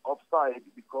more of the upside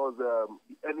because the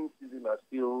earnings season are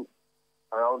still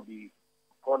around the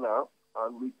corner,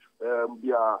 and with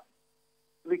their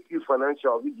 3Q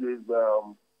financial, which is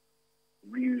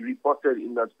we reported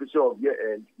in anticipation of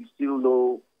year end, we still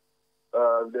know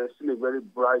there's still a very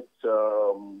bright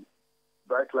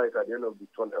light at the end of the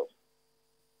tunnel.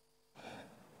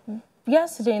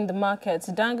 Yesterday in the markets,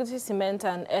 Dangote Cement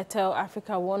and Airtel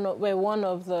Africa were one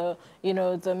of the,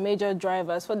 the major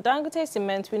drivers. For Dangote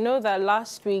Cement, we know that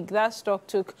last week that stock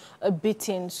took a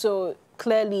beating. So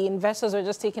clearly, investors are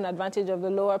just taking advantage of the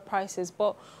lower prices.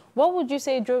 But what would you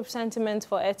say drove sentiment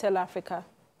for Airtel Africa?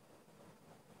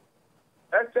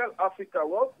 Airtel Africa,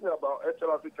 one thing about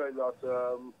Airtel Africa is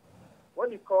that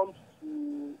when it comes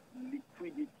to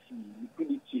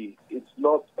liquidity, it's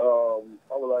not, how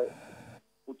will I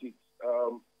put it?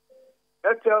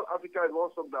 Airtel Africa is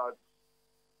one stock that,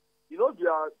 they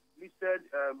are listed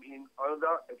in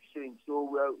another exchange. So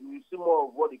we see more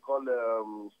of what they call,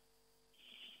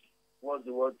 what's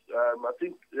the word? I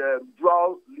think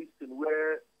dual listing,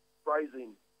 where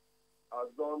pricing has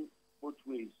done both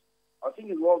ways. I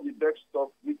think it's one of the best stock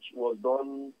which was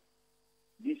done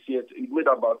this year. It made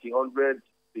about 100%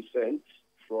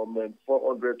 from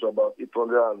 400 to about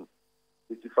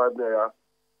 855 naira.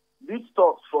 These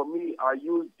stocks, for me, are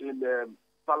used in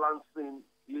balancing.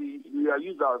 They are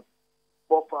used as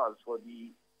buffers for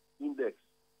the index.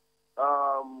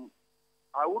 I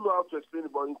wouldn't know how to explain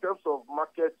it, but in terms of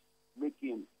market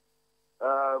making,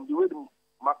 the way the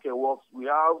market works, we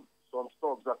have some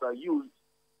stocks that are used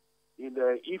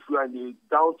if we are in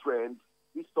a downtrend.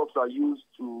 These stocks are used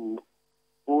to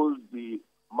hold the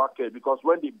market because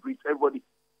when they breach, everybody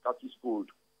catches cold.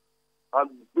 And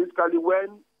basically,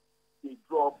 when they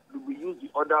drop, we use the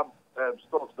other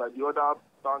stocks like the other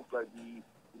banks, like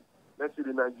let's say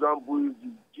the Nigerian Bulls,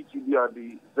 the GTB, and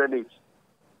the Zenith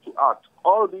to act.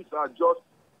 All these are just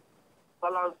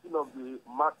balancing of the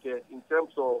market in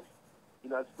terms of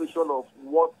in anticipation of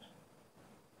what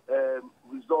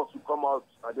results will come out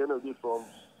at the end of the day from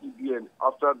CBN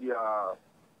after their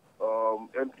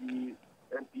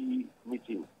MP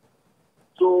meeting.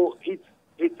 So it's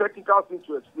a technical thing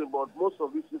to explain, but most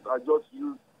of these things are just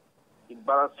used in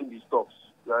balancing the stocks,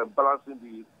 balancing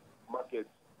the market.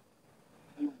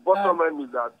 The bottom line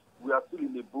is that we are still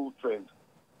in a bull trend.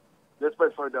 Despite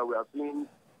the fact that we are seeing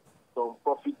some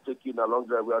profit taking along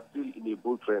there, we are still in a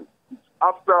bull trend. It's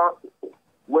after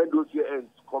when those year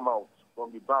ends come out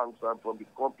from the banks and from the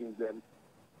companies, then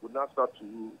we'll now start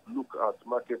to look at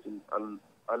markets in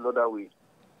another way.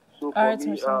 So for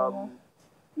me,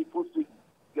 people still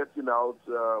getting out,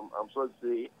 I'm sorry to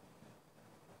say,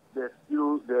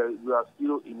 we are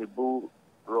still in a bull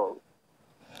run. All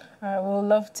right, we'll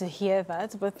love to hear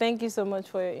that. But thank you so much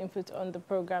for your input on the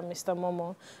program, Mr.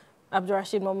 Momo.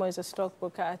 Abdurrashid Momo is a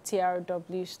stockbroker at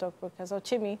TRW Stockbrokers.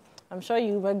 Ochimi, I'm sure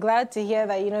you were glad to hear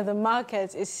that, the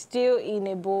market is still in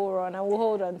a bull run, and we'll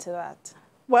hold on to that.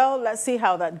 Well, let's see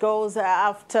how that goes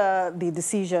after the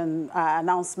decision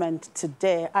announcement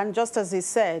today. And just as he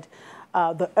said,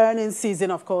 the earnings season,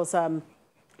 of course,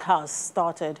 has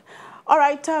started. All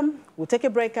right, we'll take a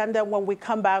break, and then when we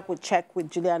come back, we'll check with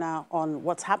Juliana on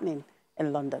what's happening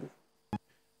in London.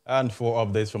 And for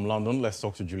updates from London, let's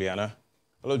talk to Juliana.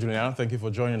 Hello, Juliana. Thank you for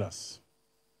joining us.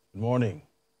 Good morning.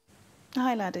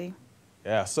 Hi, Laddie.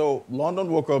 Yeah, so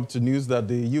London woke up to news that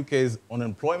the UK's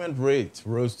unemployment rate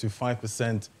rose to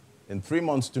 5% in 3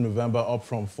 months to November, up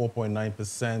from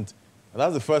 4.9%.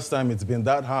 That's the first time it's been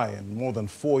that high in more than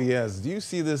 4 years. Do you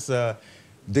see this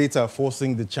data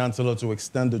forcing the Chancellor to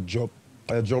extend the job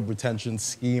retention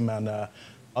scheme and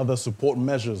other support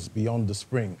measures beyond the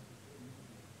spring?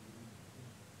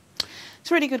 It's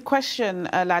a really good question,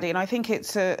 Laddie, and I think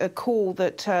it's a call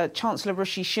that Chancellor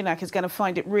Rishi Sunak is going to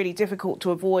find it really difficult to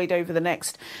avoid over the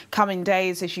next coming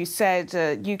days. As you said,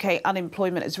 UK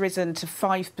unemployment has risen to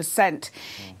 5%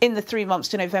 in the 3 months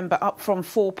to November, up from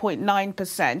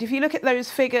 4.9%. If you look at those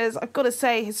figures, I've got to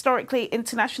say, historically,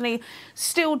 internationally,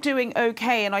 still doing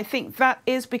okay, and I think that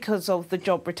is because of the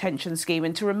job retention scheme.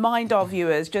 And to remind our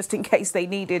viewers, just in case they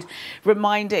needed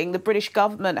reminding, the British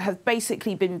government has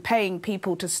basically been paying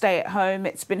people to stay at home.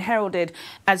 It's been heralded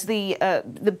as the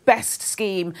best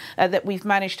scheme that we've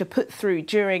managed to put through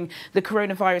during the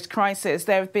coronavirus crisis.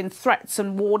 There have been threats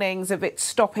and warnings of it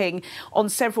stopping on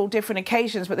several different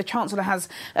occasions, but the Chancellor has,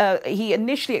 he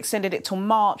initially extended it till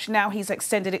March, now he's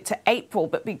extended it to April.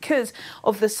 But because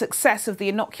of the success of the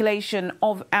inoculation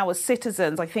of our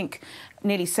citizens, I think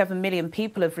nearly 7 million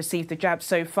people have received the jab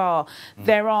so far.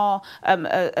 There are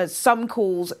some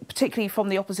calls, particularly from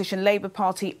the opposition Labour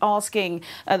Party, asking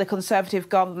the Conservative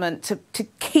government to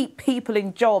keep people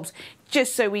in jobs,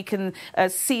 just so we can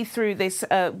see through this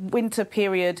winter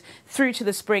period, through to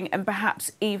the spring and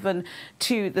perhaps even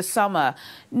to the summer.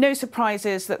 No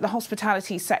surprises that the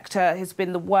hospitality sector has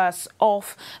been the worst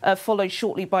off, followed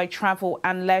shortly by travel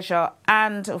and leisure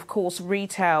and, of course,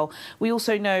 retail. We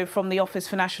also know from the Office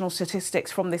for National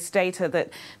Statistics from this data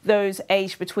that those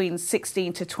aged between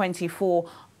 16 to 24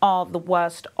 are the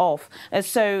worst off.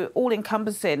 So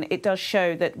all-encompassing, it does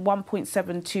show that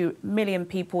 1.72 million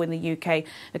people in the UK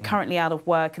are currently out of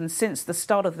work. And since the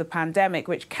start of the pandemic,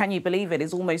 which, can you believe it,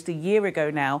 is almost a year ago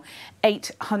now,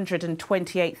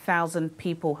 828,000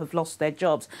 people have lost their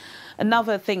jobs.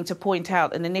 Another thing to point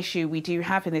out, and an issue we do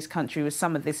have in this country with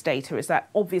some of this data, is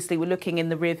that obviously we're looking in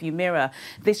the rearview mirror.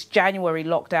 This January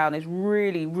lockdown is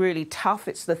really, really tough.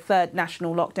 It's the third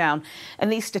national lockdown.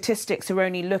 And these statistics are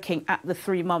only looking at the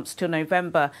 3 months till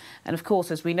November. And of course,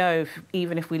 as we know,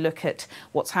 even if we look at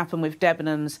what's happened with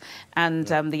Debenhams and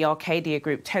the Arcadia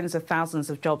Group, tens of thousands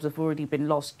of jobs have already been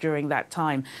lost during that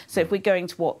time. So if we're going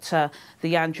to what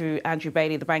the Andrew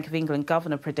Bailey, the Bank of England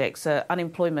governor, predicts,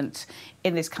 unemployment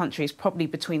in this country is probably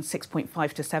between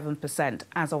 6.5 to 7%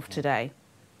 as of today.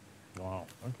 Wow.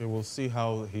 Okay, we'll see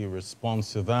how he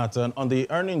responds to that. And on the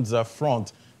earnings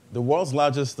front, the world's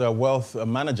largest wealth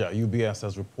manager, UBS,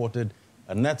 has reported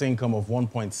a net income of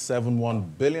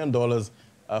 $1.71 billion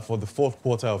for the fourth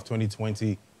quarter of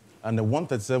 2020 and a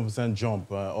 137% jump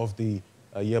of the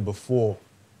year before.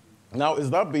 Now, is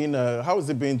that being, how is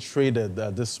it being traded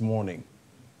this morning?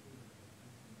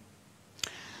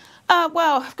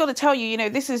 Well, I've got to tell you,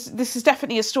 this is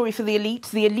definitely a story for the elite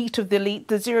of the elite,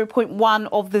 the 0.1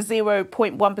 of the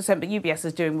 0.1%, but UBS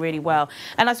is doing really well.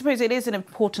 And I suppose it is an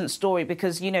important story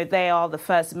because, they are the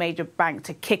first major bank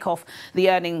to kick off the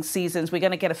earnings seasons. We're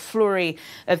going to get a flurry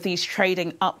of these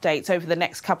trading updates over the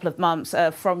next couple of months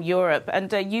from Europe. And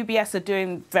UBS are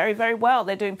doing very, very well.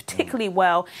 They're doing particularly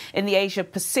well in the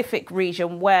Asia-Pacific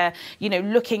region where,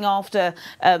 looking after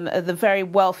the very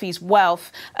wealthy's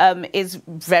wealth is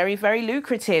very, very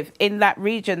lucrative in that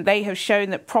region. They have shown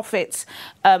that profits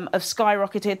have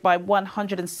skyrocketed by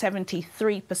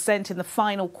 173% in the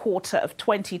final quarter of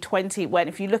 2020, when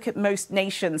if you look at most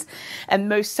nations and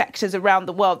most sectors around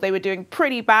the world, they were doing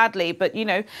pretty badly. But,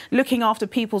 looking after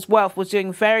people's wealth was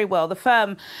doing very well. The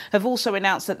firm have also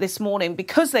announced that this morning,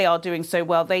 because they are doing so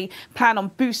well, they plan on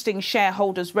boosting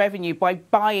shareholders' revenue by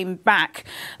buying back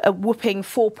a whopping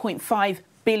 $4.5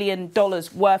 billion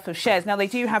worth of shares. Now, they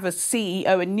do have a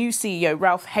new CEO,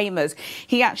 Ralph Hamers.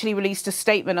 He actually released a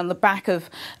statement on the back of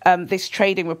this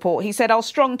trading report. He said, "Our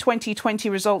strong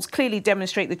 2020 results clearly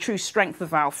demonstrate the true strength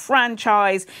of our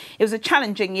franchise. It was a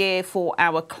challenging year for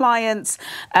our clients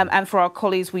and for our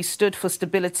colleagues. We stood for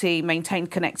stability, maintained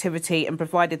connectivity and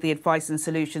provided the advice and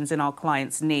solutions in our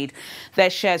clients' need." Their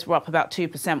shares were up about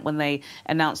 2% when they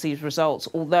announced these results,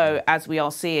 although, as we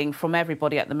are seeing from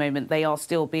everybody at the moment, they are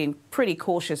still being pretty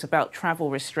cautious about travel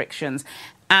restrictions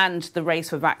and the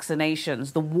race for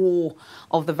vaccinations. The war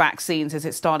of the vaccines, as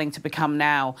it's starting to become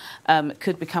now,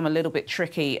 could become a little bit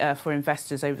tricky for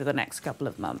investors over the next couple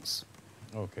of months.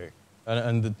 Okay.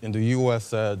 And in the U.S.,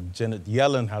 Janet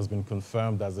Yellen has been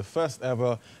confirmed as the first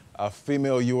ever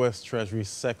female U.S. Treasury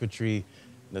Secretary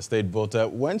in the state.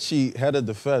 But when she headed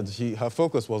the Fed, her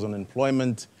focus was on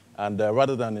employment and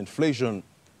rather than inflation.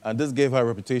 And this gave her a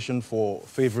reputation for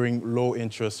favoring low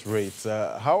interest rates.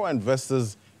 How are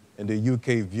investors in the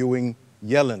UK viewing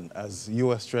Yellen as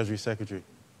U.S. Treasury Secretary?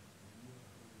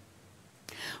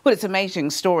 Well, it's an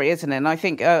amazing story, isn't it? And I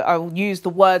think I'll use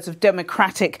the words of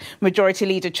Democratic Majority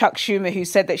Leader Chuck Schumer, who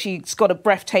said that she's got a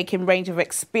breathtaking range of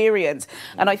experience.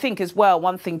 And I think as well,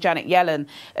 one thing Janet Yellen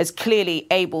is clearly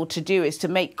able to do is to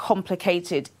make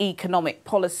complicated economic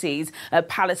policies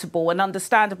palatable and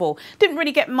understandable. Didn't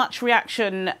really get much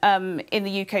reaction in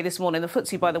the UK this morning. The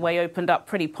FTSE, by the way, opened up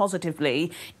pretty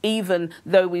positively, even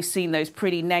though we've seen those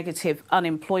pretty negative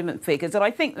unemployment figures. And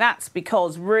I think that's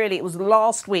because really it was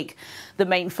last week the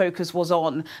main focus was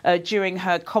on during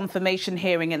her confirmation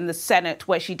hearing in the Senate,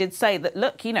 where she did say that,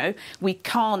 look, we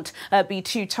can't be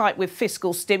too tight with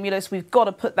fiscal stimulus. We've got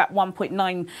to put that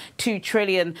 $1.92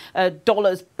 trillion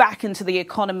back into the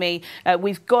economy.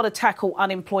 We've got to tackle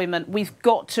unemployment. We've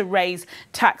got to raise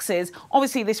taxes.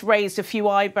 Obviously, this raised a few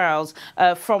eyebrows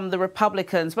from the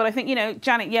Republicans. But I think,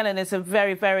 Janet Yellen is a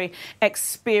very, very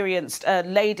experienced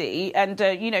lady. And,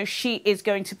 she is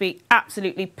going to be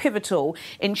absolutely pivotal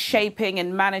in shaping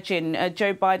and managing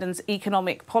Joe Biden's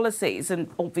economic policies. And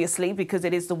obviously, because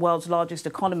it is the world's largest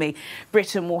economy,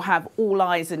 Britain will have all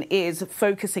eyes and ears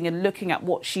focusing and looking at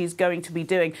what she's going to be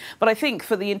doing. But I think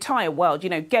for the entire world,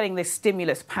 getting this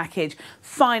stimulus package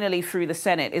finally through the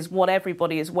Senate is what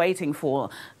everybody is waiting for,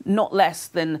 not less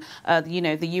than,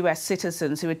 the US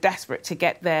citizens who are desperate to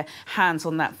get their hands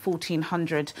on that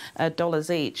 $1,400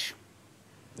 each.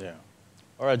 Yeah.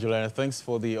 All right, Juliana, thanks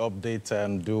for the update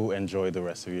and do enjoy the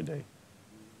rest of your day.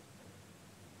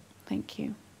 Thank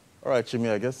you. All right,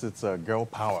 Chimi, I guess it's girl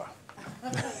power.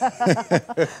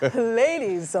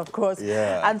 Ladies, of course.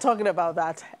 Yeah. And talking about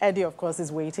that, Eddie, of course,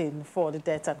 is waiting for the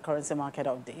debt and currency market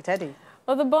update. Eddie.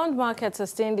 Well, the bond market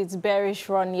sustained its bearish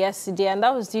run yesterday, and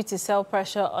that was due to sell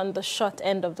pressure on the short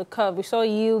end of the curve. We saw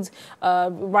yields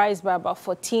rise by about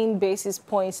 14 basis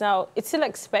points. Now, it's still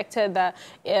expected that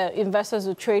investors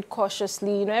will trade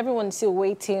cautiously. Everyone is still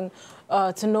waiting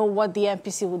to know what the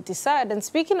MPC would decide. And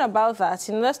speaking about that,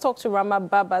 let's talk to Ramat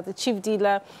Baba, the chief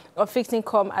dealer of fixed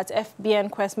income at FBN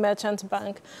Quest Merchant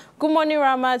Bank. Good morning,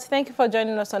 Ramat. Thank you for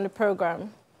joining us on the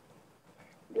program.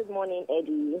 Good morning,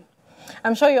 Eddie.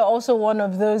 I'm sure you're also one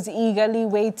of those eagerly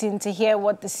waiting to hear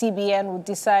what the CBN will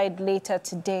decide later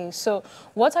today. So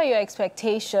what are your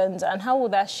expectations and how will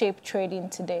that shape trading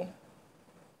today?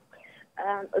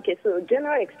 Okay, so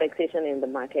general expectation in the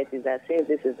market is that since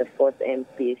this is the fourth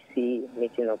MPC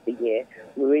meeting of the year,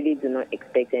 we really do not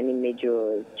expect any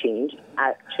major change.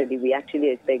 Actually, we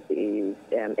expect the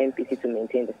MPC to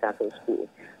maintain the status quo.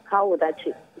 How would that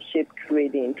shape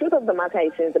trading? Truth of the matter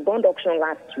is, since the bond auction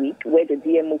last week, where the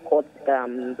DMO caught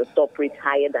the stop rate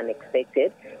higher than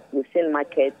expected, we've seen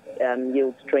market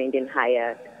yields trending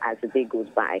higher as the day goes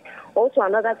by. Also,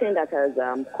 another thing that has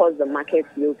caused the market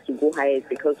yields to go higher is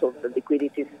because of the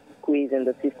liquidity squeeze in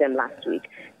the system last week.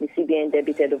 The CBN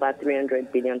debited over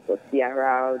 300 billion for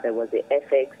CRR. There was the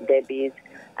FX debit,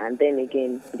 and then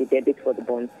again the debit for the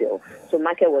bond sale. So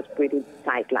market was pretty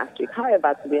tight last week.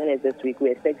 However, to be honest, this week we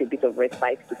expect a bit of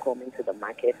respite to come into the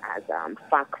market as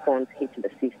FAC funds hit the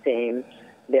system.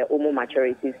 There are OMO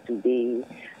maturities today,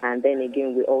 and then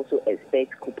again we also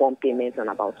expect coupon payments on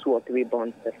about 2 or 3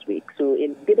 bonds this week. So a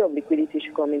bit of liquidity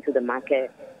should come into the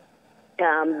market.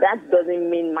 That doesn't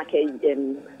mean market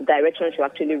direction should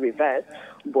actually reverse,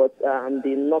 but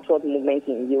the northward movement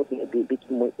in yields may be a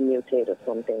bit muted or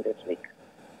something this week.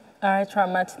 All right,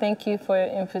 Ramat, thank you for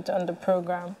your input on the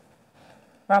program.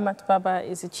 Ramat Baba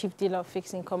is the chief dealer of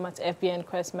fixed income at FBN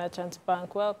Quest Merchant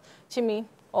Bank. Well, Chimi,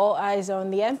 all eyes are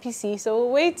on the MPC, so we'll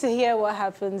wait to hear what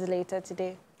happens later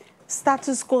today.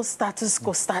 Status quo, status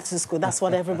quo, status quo. That's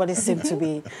what everybody seems to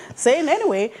be saying.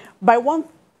 Anyway, by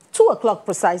 2 o'clock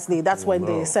precisely, that's when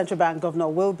the central bank governor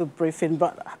will be briefing.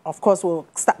 But, of course, we'll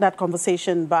start that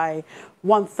conversation by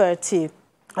 1:30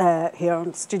 here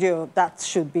on studio. That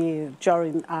should be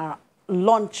during our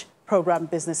launch program,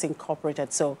 Business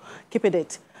Incorporated. So keep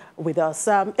it with us.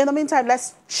 In the meantime,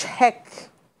 let's check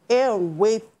in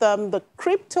with the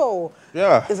crypto.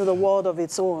 Yeah. Is in a world of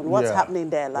its own. What's happening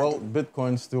there, Ladi? Well,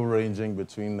 Bitcoin's still ranging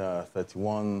between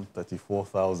 31,000,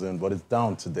 34,000, but it's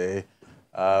down today.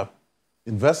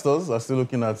 Investors are still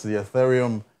looking at the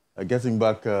Ethereum getting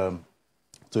back to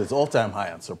its all-time high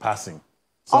and surpassing.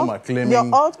 Some are claiming... Your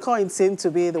altcoins seem to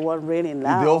be the one reigning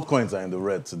now. The altcoins are in the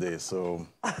red today, so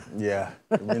yeah,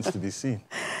 it remains to be seen.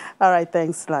 All right,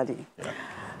 thanks, Ladi. Yeah.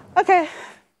 Okay,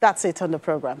 that's it on the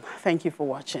program. Thank you for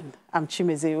watching. I'm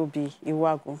Chimeze Obi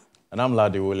Iwagu. And I'm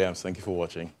Ladi Williams. Thank you for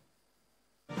watching.